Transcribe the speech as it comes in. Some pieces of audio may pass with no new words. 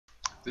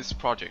This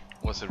project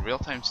was a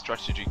real-time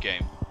strategy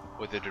game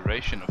with a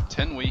duration of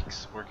 10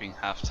 weeks working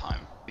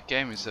half-time. The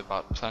game is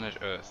about planet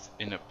Earth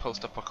in a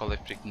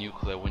post-apocalyptic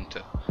nuclear winter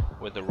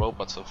where the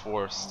robots of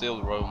war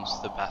still roams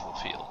the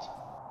battlefield.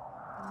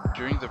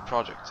 During the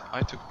project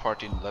I took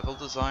part in level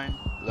design,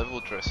 level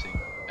dressing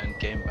and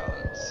game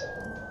balance.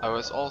 I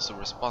was also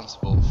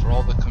responsible for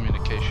all the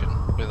communication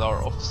with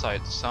our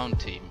off-site sound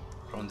team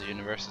from the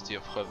University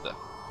of Skövde.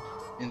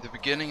 In the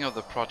beginning of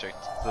the project,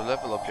 the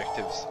level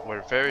objectives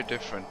were very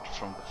different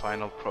from the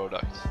final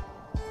product.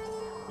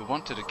 We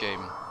wanted a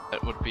game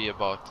that would be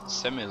about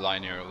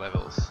semi-linear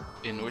levels,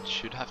 in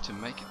which you'd have to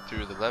make it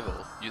through the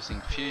level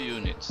using few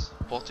units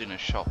bought in a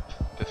shop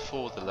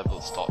before the level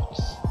starts.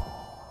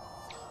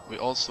 We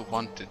also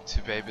wanted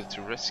to be able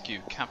to rescue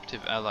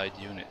captive allied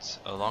units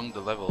along the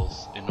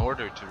levels in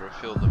order to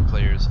refill the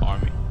player's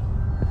army.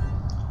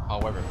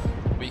 However,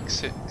 week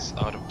 6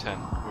 out of 10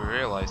 we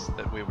realized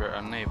that we were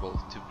unable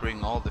to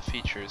bring all the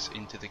features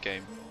into the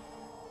game.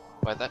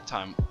 By that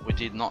time we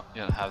did not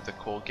yet have the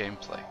core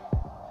gameplay.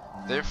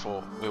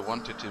 Therefore we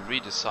wanted to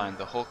redesign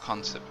the whole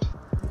concept,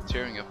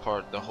 tearing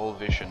apart the whole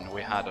vision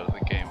we had of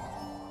the game.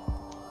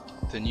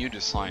 The new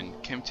design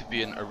came to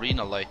be an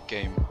arena-like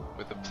game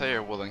where the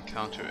player will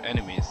encounter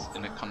enemies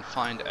in a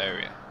confined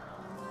area.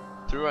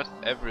 Throughout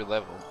every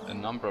level a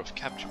number of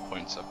capture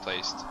points are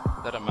placed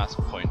that amass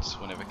points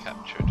whenever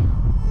captured.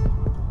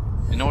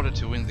 In order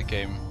to win the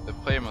game, the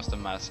player must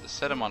amass a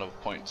set amount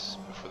of points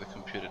before the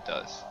computer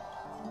does.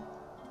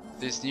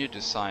 This new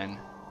design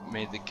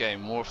made the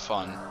game more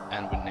fun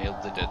and we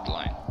nailed the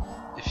deadline.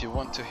 If you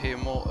want to hear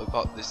more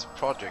about this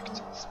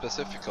project,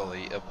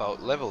 specifically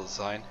about level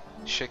design,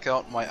 check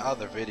out my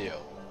other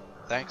video.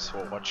 Thanks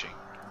for watching.